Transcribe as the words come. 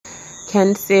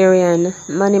Cancerian,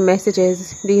 money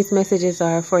messages. These messages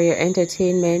are for your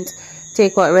entertainment.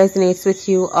 Take what resonates with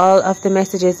you. All of the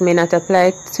messages may not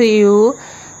apply to you.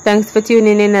 Thanks for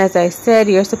tuning in. As I said,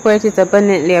 your support is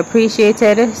abundantly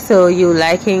appreciated. So you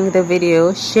liking the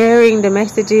video, sharing the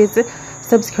messages,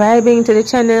 subscribing to the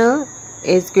channel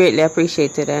is greatly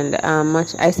appreciated, and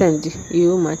I send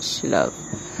you much love.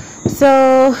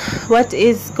 So what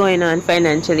is going on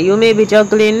financially? You may be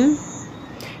juggling,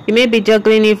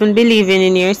 even believing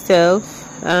in yourself.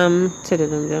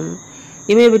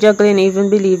 You may be juggling,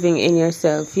 even believing in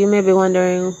yourself. You may be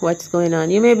wondering what's going on.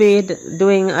 You may be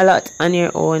doing a lot on your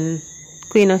own.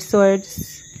 Queen of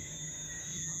Swords.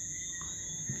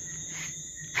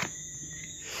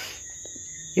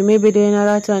 You may be doing a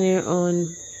lot on your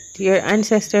own. Your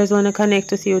ancestors want to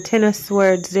connect with you. Ten of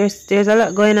Swords. There's a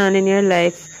lot going on in your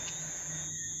life.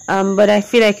 But I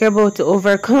feel like you're about to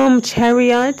overcome.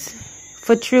 Chariot.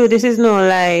 For true, this is no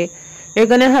lie. You're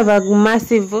gonna have a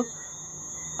massive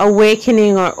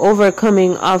awakening or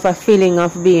overcoming of a feeling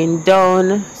of being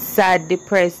down, sad,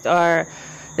 depressed, or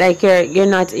like you're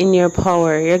not in your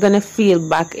power. You're gonna feel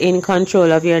back in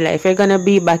control of your life. You're gonna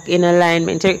be back in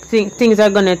alignment. Things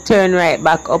are gonna turn right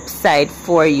back upside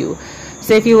for you.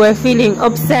 So if you were feeling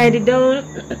upside down,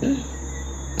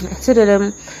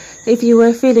 if you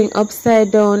were feeling upside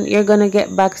down, you're gonna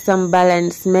get back some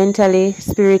balance mentally,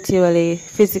 spiritually,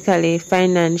 physically,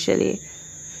 financially.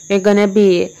 You're gonna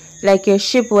be like your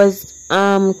ship was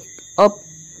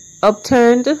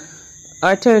upturned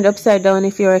or turned upside down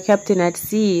if you're a captain at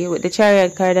sea, with the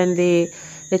Chariot card and the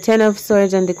Ten of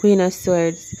Swords and the Queen of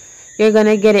Swords. You're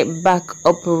gonna get it back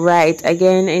upright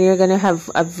again, and you're gonna have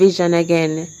a vision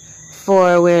again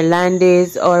for where land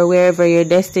is or wherever your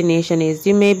destination is.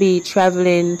 You may be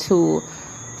traveling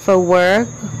for work,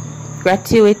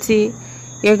 gratuity.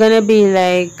 You're gonna be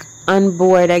like on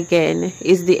board again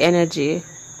is the energy,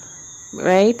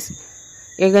 right?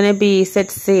 You're gonna be set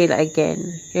sail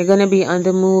again. You're gonna be on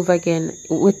the move again,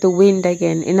 with the wind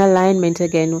again, in alignment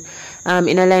again,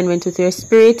 in alignment with your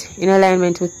spirit, in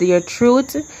alignment with your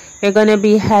truth. You're gonna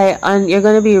be you're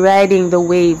gonna be riding the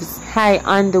waves, high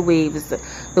on the waves,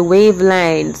 the wave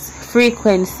lines,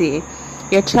 frequency.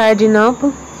 You're charging up,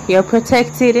 you're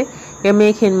protected, you're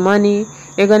making money,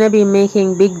 you're gonna be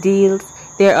making big deals.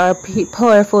 There are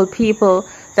powerful people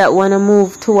that want to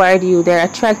move toward you. They're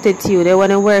attracted to you. They want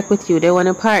to work with you. They want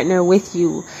to partner with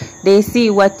you. They see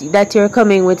that you're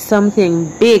coming with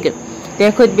something big.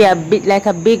 There could be a bit like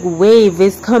a big wave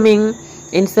is coming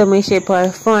in some way, shape,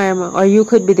 or form, or you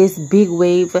could be this big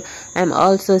wave. I'm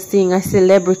also seeing a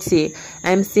celebrity.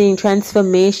 I'm seeing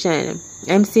transformation.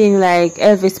 I'm seeing like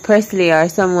Elvis Presley or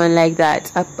someone like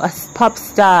that, a pop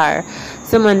star,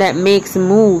 someone that makes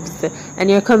moves, and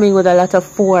you're coming with a lot of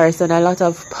force and a lot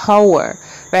of power,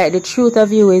 right? The truth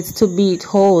of you is to be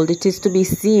told, it is to be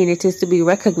seen, it is to be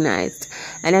recognized.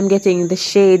 And I'm getting the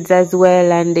shades as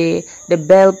well, and the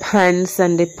bell pants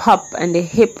and the pop and the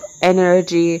hip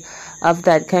energy of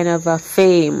that kind of a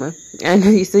fame.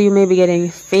 And so you may be getting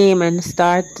fame and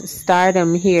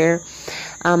stardom here.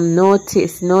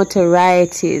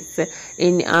 Notorieties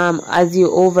in as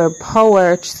you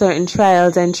overpower certain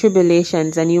trials and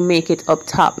tribulations, and you make it up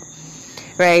top,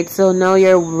 right? So now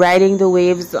you're riding the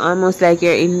waves almost like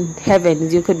you're in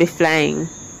heavens. You could be flying.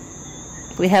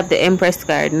 We have the Empress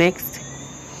card next.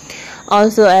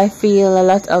 Also, I feel a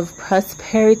lot of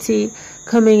prosperity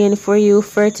coming in for you,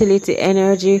 fertility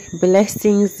energy,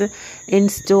 blessings in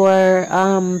store.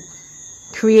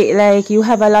 Create like you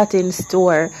have a lot in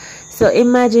store. So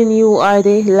imagine you are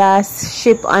the last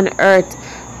ship on earth,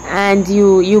 and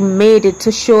you made it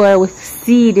to shore with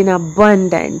seed in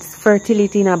abundance,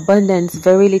 fertility in abundance,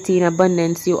 virility in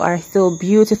abundance. You are so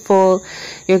beautiful.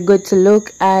 You're good to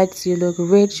look at. You look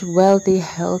rich, wealthy,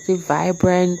 healthy,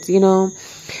 vibrant, you know,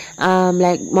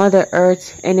 like Mother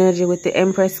Earth energy with the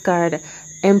Empress card.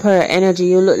 Emperor energy.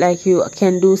 You look like you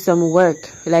can do some work,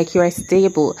 like you are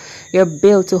stable, you're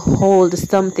built to hold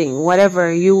something,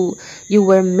 whatever you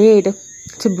were made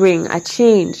to bring a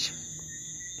change.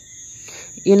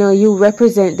 You know, you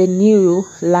represent the new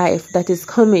life that is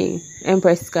coming.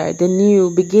 Empress card, the new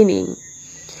beginning,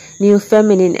 new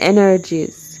feminine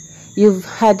energies. You've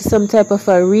had some type of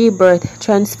a rebirth,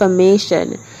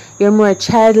 transformation. You're more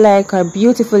childlike or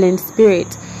beautiful in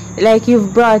spirit. Like you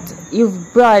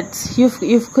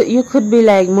could be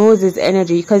like Moses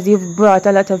energy, because you've brought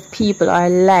a lot of people or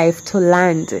life to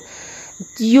land.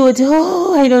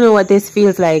 I don't know what this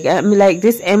feels like. Like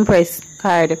this Empress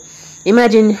card,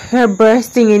 imagine her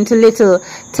bursting into little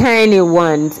tiny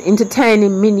ones, into tiny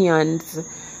minions,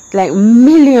 like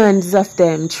millions of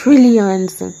them,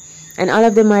 trillions, and all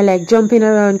of them are like jumping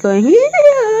around going,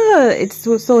 yeah! it's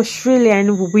so shrilly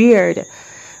and weird,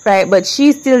 right? But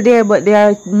she's still there, but there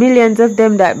are millions of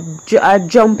them that are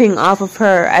jumping off of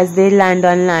her as they land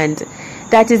on land.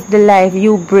 That is the life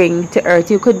you bring to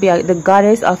earth. You could be the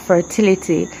goddess of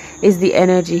fertility is the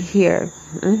energy here.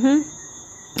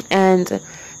 And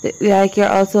like you're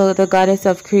also the goddess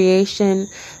of creation,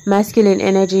 masculine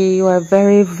energy. You are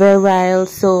very virile,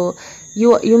 so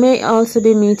you may also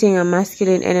be meeting a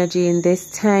masculine energy in this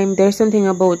time. There's something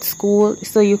about school,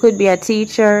 so you could be a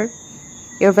teacher.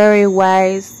 You're very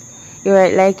wise. You're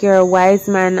a wise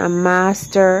man, a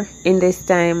master in this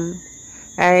time.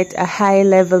 Alright, a high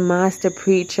level master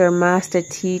preacher, master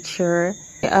teacher.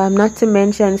 Not to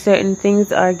mention certain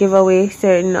things or give away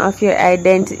certain of your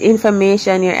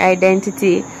information, your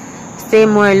identity. Stay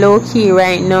more low key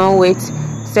right now with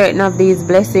certain of these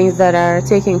blessings that are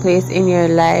taking place in your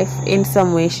life in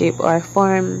some way, shape, or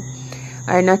form.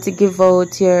 Or not to give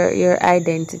out your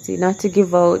identity, not to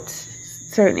give out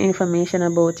certain information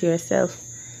about yourself.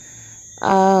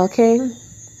 Okay,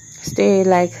 stay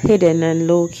like hidden and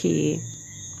low key.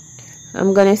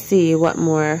 I'm gonna see what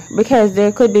more, because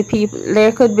there could be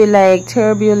like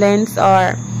turbulence,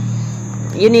 or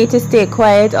you need to stay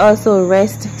quiet. Also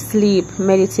rest, sleep,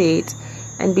 meditate,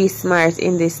 and be smart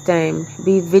in this time.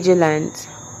 Be vigilant,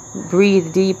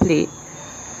 breathe deeply,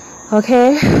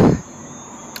 okay?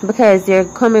 Because you're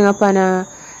coming up on a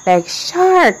like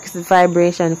sharks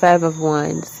vibration, 5 of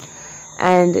Wands,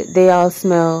 and they all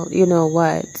smell, you know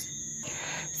what.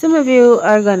 Some of you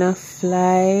are gonna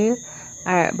fly.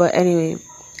 Alright, but anyway,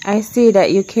 I see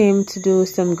that you came to do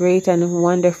some great and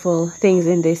wonderful things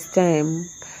in this time.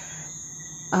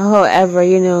 However,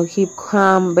 you know, keep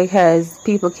calm, because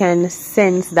people can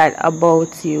sense that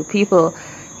about you. People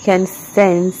can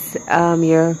sense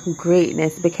your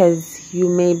greatness, because you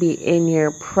may be in your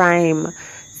prime.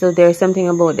 So there's something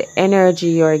about the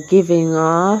energy you're giving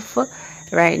off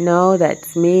right now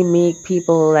that may make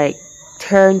people like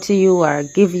turn to you or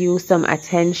give you some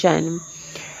attention.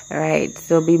 Right,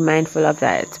 so be mindful of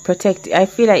that. I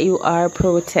feel like you are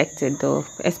protected though,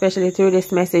 especially through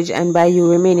this message, and by you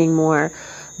remaining more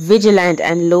vigilant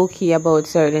and low-key about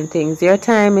certain things. Your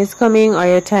time is coming, or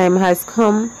your time has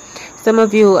come. Some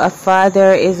of you, a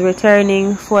father is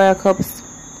returning, 4 of Cups,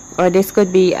 or this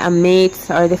could be a mate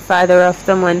or the father of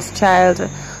someone's child,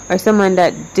 or someone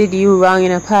that did you wrong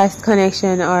in a past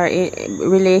connection, or in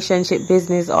relationship,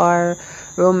 business, or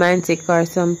romantic or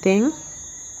something.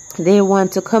 They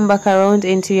want to come back around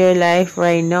into your life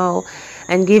right now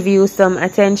and give you some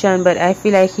attention, but I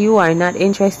feel like you are not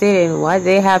interested in what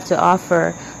they have to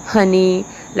offer, honey.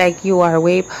 Like you are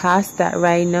way past that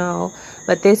right now.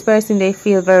 But this person, they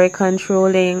feel very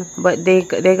controlling, but they're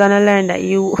gonna learn that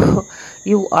you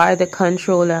you are the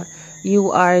controller.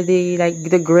 You are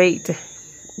the great.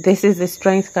 This is the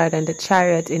Strength card and the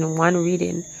Chariot in one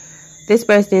reading. This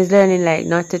person is learning like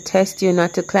not to test you,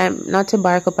 not to climb, not to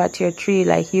bark up at your tree,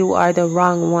 like you are the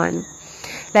wrong one.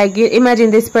 Like you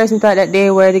imagine this person thought that they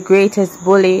were the greatest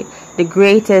bully, the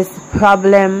greatest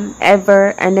problem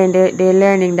ever, and then they're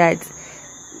learning that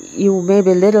you may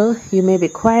be little, you may be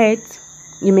quiet,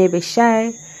 you may be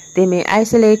shy, they may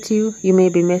isolate you, you may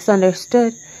be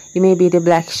misunderstood, you may be the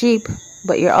black sheep,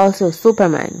 but you're also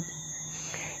Superman.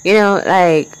 You know,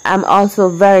 like, I'm also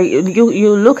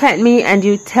you look at me and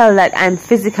you tell that I'm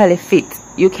physically fit.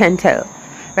 You can tell,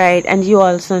 right? And you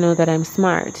also know that I'm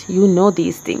smart. You know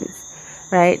these things,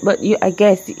 right? But I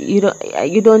guess you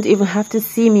don't even have to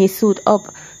see me suit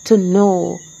up to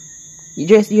know.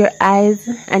 Just your eyes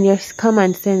and your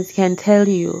common sense can tell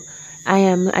you.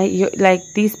 You're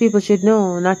like, these people should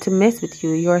know not to mess with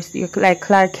you. You're like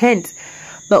Clark Kent.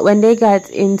 But when they got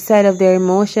inside of their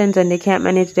emotions and they can't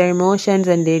manage their emotions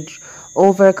and they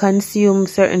over-consume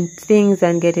certain things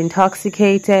and get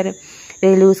intoxicated,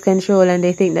 they lose control and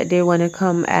they think that they want to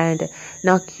come and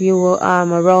knock you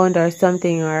around or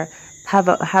something, or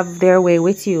have their way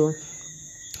with you.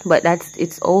 But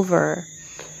it's over,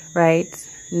 right?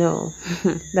 No,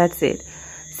 that's it.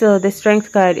 So the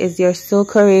Strength card is you're so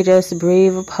courageous,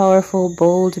 brave, powerful,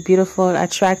 bold, beautiful,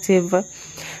 attractive,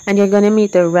 and you're going to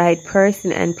meet the right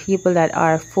person and people that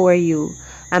are for you.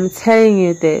 I'm telling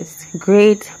you this.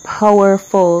 Great,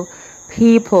 powerful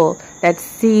people that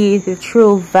see the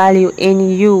true value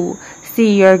in you,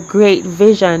 see your great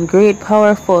vision, great,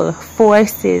 powerful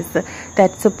forces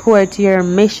that support your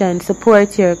mission,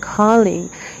 support your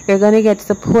calling. You're going to get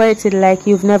supported like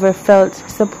you've never felt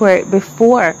support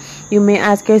before. You may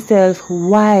ask yourself,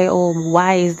 why? Oh,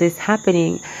 why is this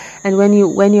happening? And when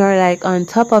you're like on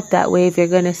top of that wave, you're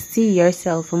gonna see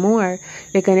yourself more.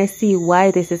 You're gonna see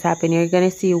why this is happening. You're gonna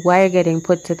see why you're getting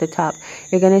put to the top.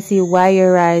 You're gonna see why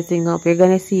you're rising up. You're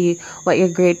gonna see what your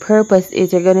great purpose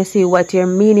is. You're gonna see what your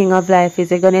meaning of life is.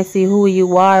 You're gonna see who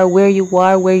you are, where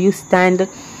you stand.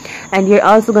 And you're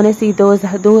also going to see those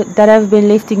that have been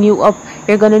lifting you up.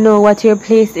 You're going to know what your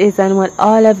place is and what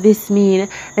all of this mean.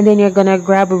 And then you're going to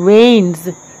grab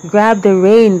the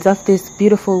reins of this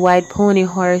beautiful white pony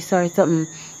horse or something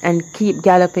and keep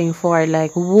galloping forward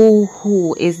like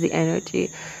woo-hoo is the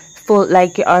energy. Full,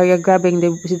 like, or you're grabbing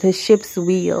the ship's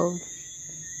wheel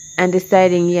and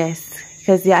deciding, yes,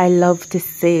 because I love to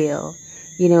sail.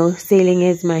 You know, sailing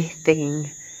is my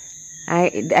thing.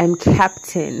 I'm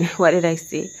captain. What did I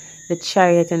say? The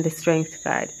Chariot and the Strength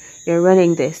card. You're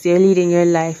running this. You're leading your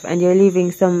life. And you're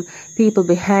leaving some people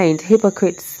behind.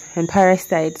 Hypocrites and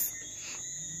parasites.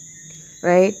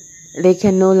 Right? They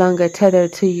can no longer tether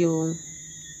to you.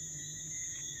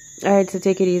 Alright, so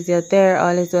take it easy out there.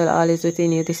 All is well. All is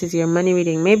within you. This is your money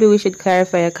reading. Maybe we should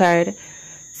clarify a card.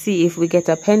 See if we get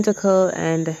a pentacle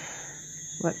and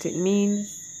what it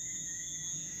means.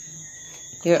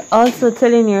 You're also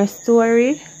telling your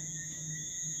story.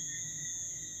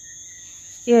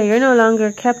 Yeah, you're no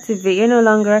longer captive. You're no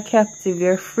longer a captive.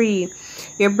 You're free.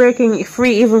 You're breaking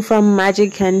free even from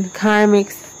magic and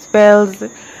karmic spells.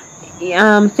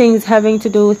 Things having to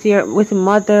do with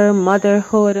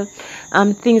motherhood.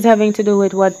 Things having to do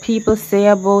with what people say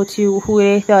about you, who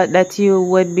they thought that you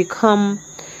would become.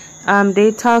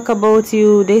 They talk about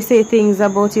you. They say things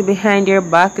about you behind your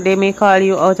back. They may call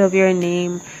you out of your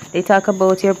name. They talk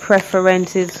about your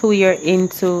preferences, who you're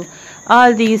into,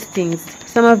 all these things.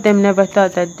 Some of them never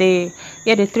thought that the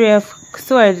Three of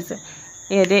Swords,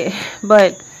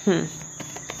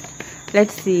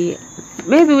 let's see.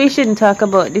 Maybe we shouldn't talk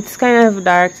about, it's kind of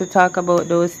dark to talk about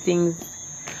those things.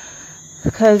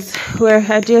 Because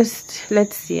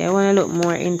let's see, I want to look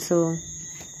more into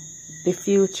the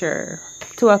future.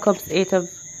 Two of Cups, Eight of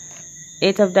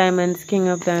Diamonds, King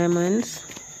of Diamonds.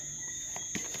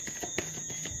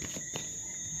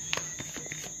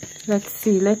 Let's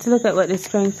see. Let's look at what the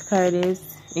Strength card is.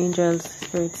 Angels,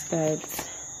 spirits, guides.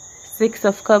 Six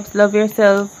of Cups. Love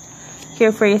yourself.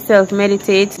 Care for yourself.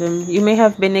 Meditate. You may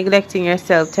have been neglecting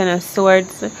yourself. Ten of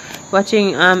Swords.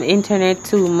 Watching internet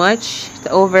too much.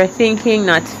 Overthinking.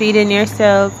 Not feeding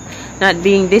yourself. Not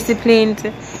being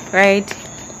disciplined. Right?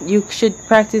 You should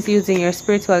practice using your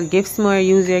spiritual gifts more.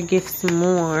 Use your gifts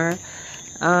more.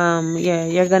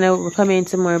 You're gonna come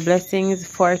into more blessings.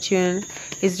 Fortune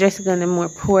is just gonna more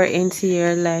pour into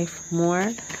your life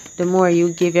more. The more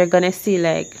you give, you're gonna see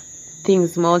like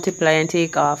things multiply and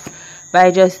take off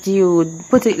by just you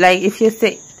put it, like if you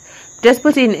say just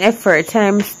put in effort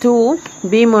times 2.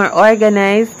 Be more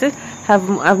organized, have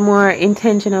more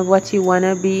intention of what you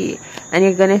wanna be, and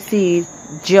you're gonna see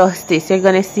justice. You're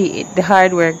gonna see it, the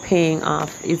hard work paying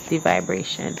off is the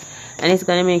vibration, and it's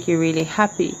gonna make you really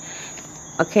happy.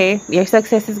 Okay, your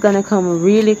success is gonna come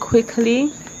really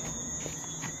quickly.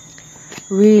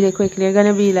 You're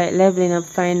gonna be like leveling up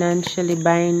financially,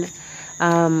 buying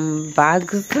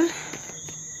bags,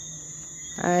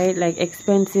 all right, like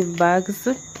expensive bags,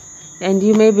 and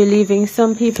you may be leaving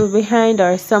some people behind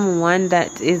or someone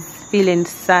that is feeling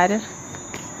sad.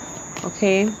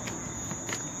 Okay,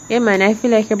 yeah man, I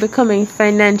feel like you're becoming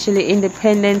financially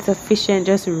independent, sufficient,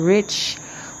 just rich,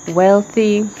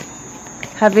 wealthy,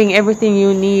 having everything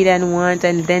you need and want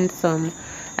and then some.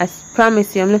 I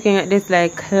promise you, I'm looking at this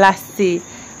like classy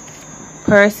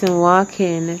person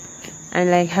walking and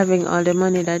like having all the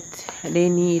money that they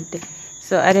need.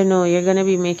 So I don't know, you're gonna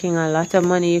be making a lot of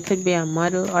money. You could be a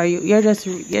model, or you're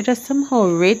just somehow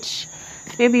rich.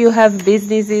 Maybe you have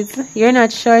businesses. You're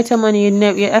not short of money.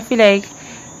 I feel like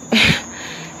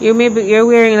you're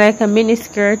wearing like a mini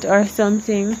skirt or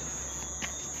something,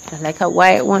 like a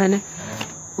white one,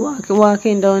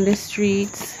 walking down the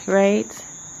streets, right?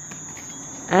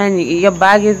 And your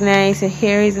bag is nice, your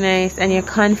hair is nice, and you're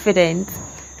confident.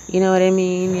 You know what I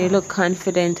mean? You look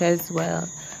confident as well.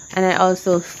 And I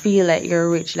also feel like you're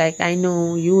rich. Like I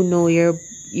know, you're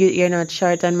not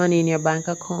short on money in your bank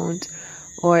account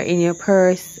or in your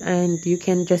purse, and you're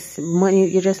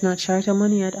just not short on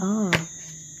money at all.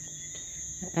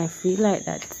 I feel like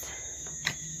that.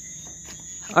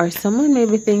 Or someone may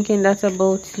be thinking that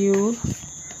about you.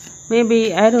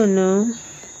 Maybe, I don't know.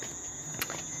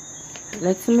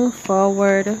 Let's move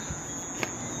forward.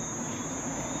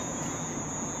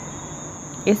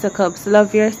 Ace of Cups.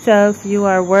 Love yourself. You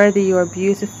are worthy. You are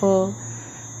beautiful.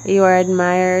 You are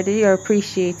admired. You are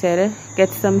appreciated.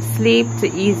 Get some sleep to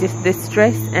ease the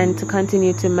stress and to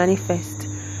continue to manifest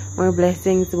more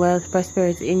blessings, wealth,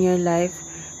 prosperity in your life.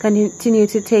 Continue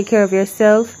to take care of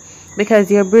yourself,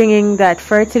 because you're bringing that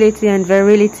fertility and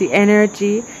virility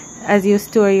energy as you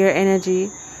store your energy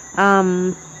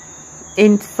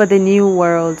in for the new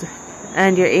world,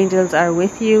 and your angels are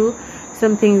with you.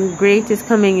 Something great is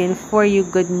coming in for you,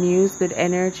 good news, good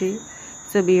energy,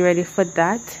 so be ready for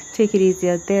that. Take it easy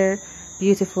out there,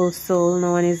 beautiful soul.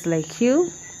 No one is like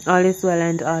you. All is well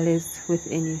and all is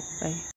within you. Bye.